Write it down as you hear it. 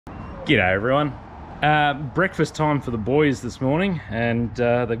G'day everyone. Breakfast time for the boys this morning, and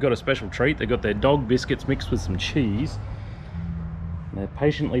they've got a special treat. They've got their dog biscuits mixed with some cheese. They're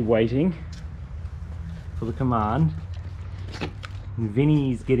patiently waiting for the command. And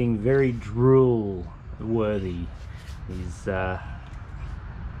Vinny's getting very drool worthy. He's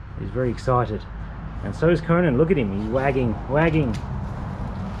very excited, and so is Conan. Look at him, he's wagging.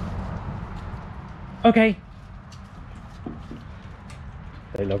 Okay.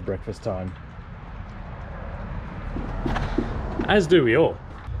 They love breakfast time, as do we all.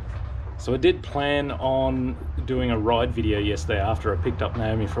 So I did plan on doing a ride video yesterday after I picked up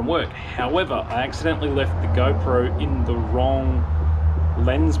Naomi from work. However, I accidentally left the GoPro in the wrong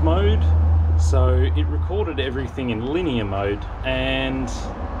lens mode, so it recorded everything in linear mode and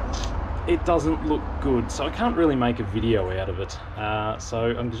it doesn't look good, so I can't really make a video out of it.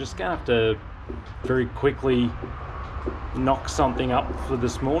 So I'm just gonna have to very quickly knock something up for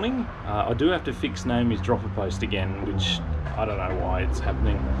this morning. I do have to fix Naomi's dropper post again, which I don't know why it's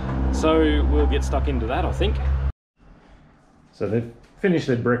happening. So we'll get stuck into that, I think. So they've finished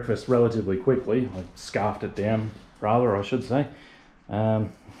their breakfast relatively quickly. I scarfed it down, rather, I should say. So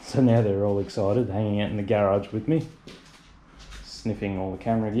now they're all excited, hanging out in the garage with me, sniffing all the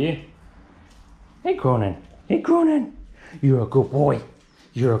camera gear. Hey Cronin, you're a good boy.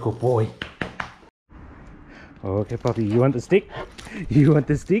 You're a good boy. Okay, puppy, you want the stick? You want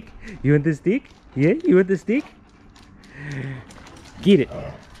the stick? You want the stick? Yeah, you want the stick? Get it.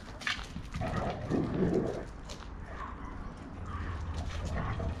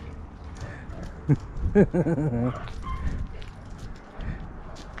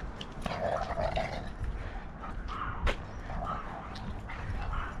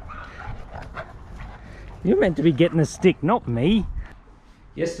 You're meant to be getting a stick, not me.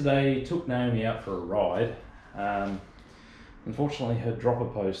 Yesterday, took Naomi out for a ride. Unfortunately, her dropper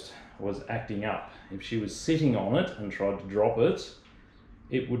post was acting up. If she was sitting on it and tried to drop it,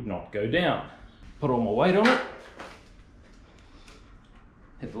 it would not go down. Put all my weight on it,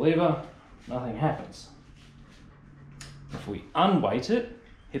 hit the lever, nothing happens. If we unweight it,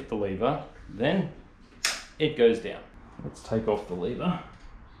 hit the lever, then it goes down. Let's take off the lever.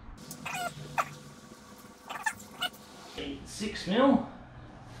 6 mil.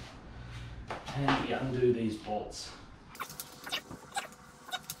 And we undo these bolts.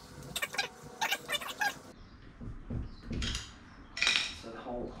 So the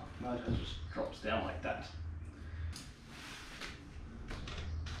whole motor just drops down like that.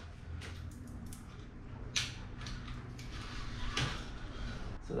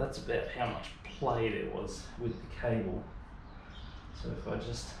 So that's about how much play there was with the cable. So if I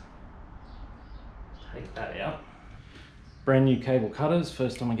just take that out. Brand new cable cutters,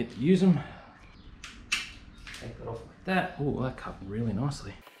 first time I get to use them. Take that off like that. Oh, that cut really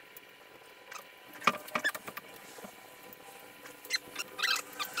nicely.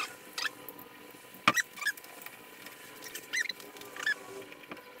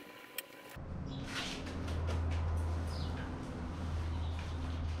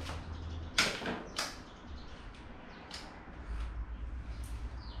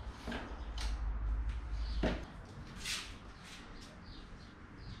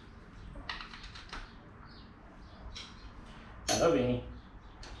 Hello, Vinny.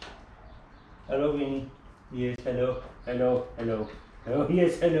 Hello, Vinny. Yes, hello. Hello, hello. Oh,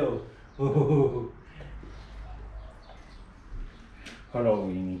 yes, hello. Oh. Hello,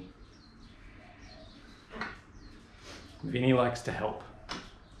 Vinny. Vinny likes to help,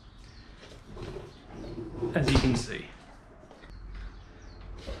 as you can see.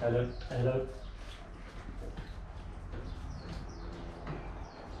 Hello, hello.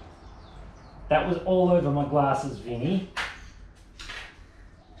 That was all over my glasses, Vinny.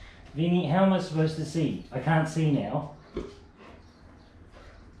 Vinny, how am I supposed to see? I can't see now.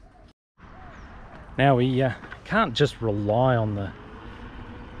 Now we can't just rely on the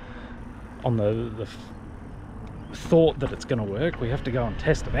thought that it's going to work. We have to go and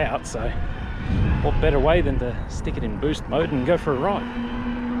test it out. So what better way than to stick it in boost mode and go for a ride?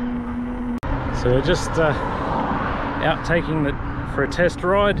 So we're just out taking it for a test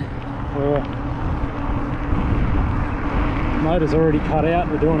ride. Motor's already cut out,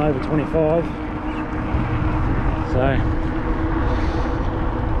 we're doing over 25. So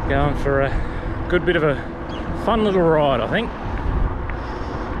going for a good bit of a fun little ride, I think.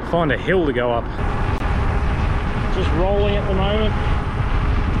 Find a hill to go up. Just rolling at the moment.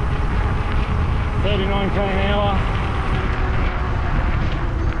 39k an hour.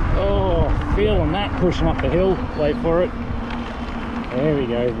 Oh, feeling that pushing up the hill. Wait for it. There we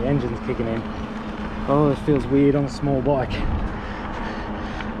go, the engine's kicking in. Oh, it feels weird on a small bike.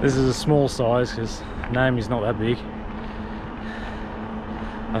 This is a small size because Naomi's not that big.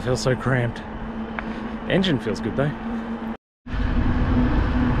 I feel so cramped. Engine feels good though.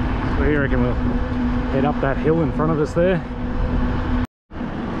 So here I reckon we'll head up that hill in front of us there.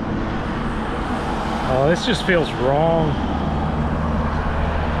 Oh, this just feels wrong.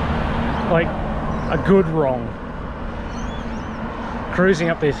 Like a good wrong. Cruising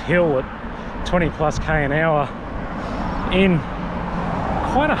up this hill at 20+ k an hour in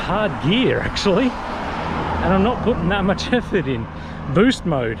quite a hard gear actually, and I'm not putting that much effort in boost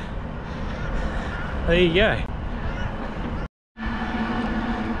mode. There you go.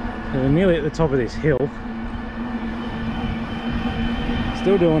 We're nearly at the top of this hill,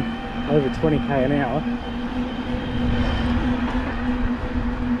 still doing over 20 k an hour.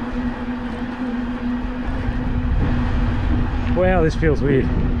 Wow, this feels weird.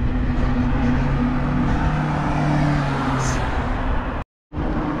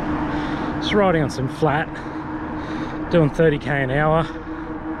 Just riding on some flat, doing 30 k an hour.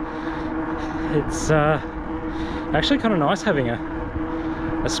 It's actually kind of nice having a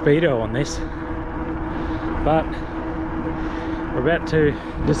speedo on this, but we're about to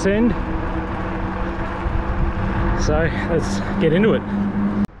descend, so let's get into it.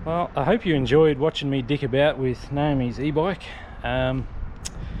 Well, I hope you enjoyed watching me dick about with Naomi's e-bike.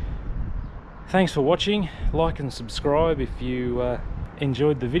 Thanks for watching. Like and subscribe if you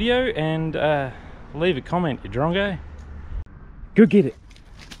enjoyed the video, and leave a comment, you drongo. Go get it.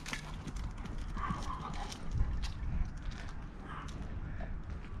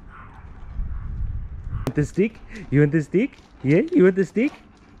 Want the stick? You want the stick? Yeah, you want the stick?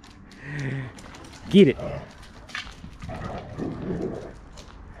 Get it.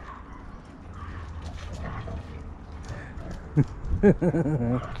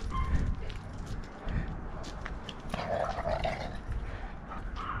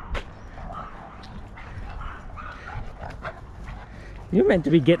 You're meant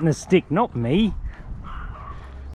to be getting a stick, not me.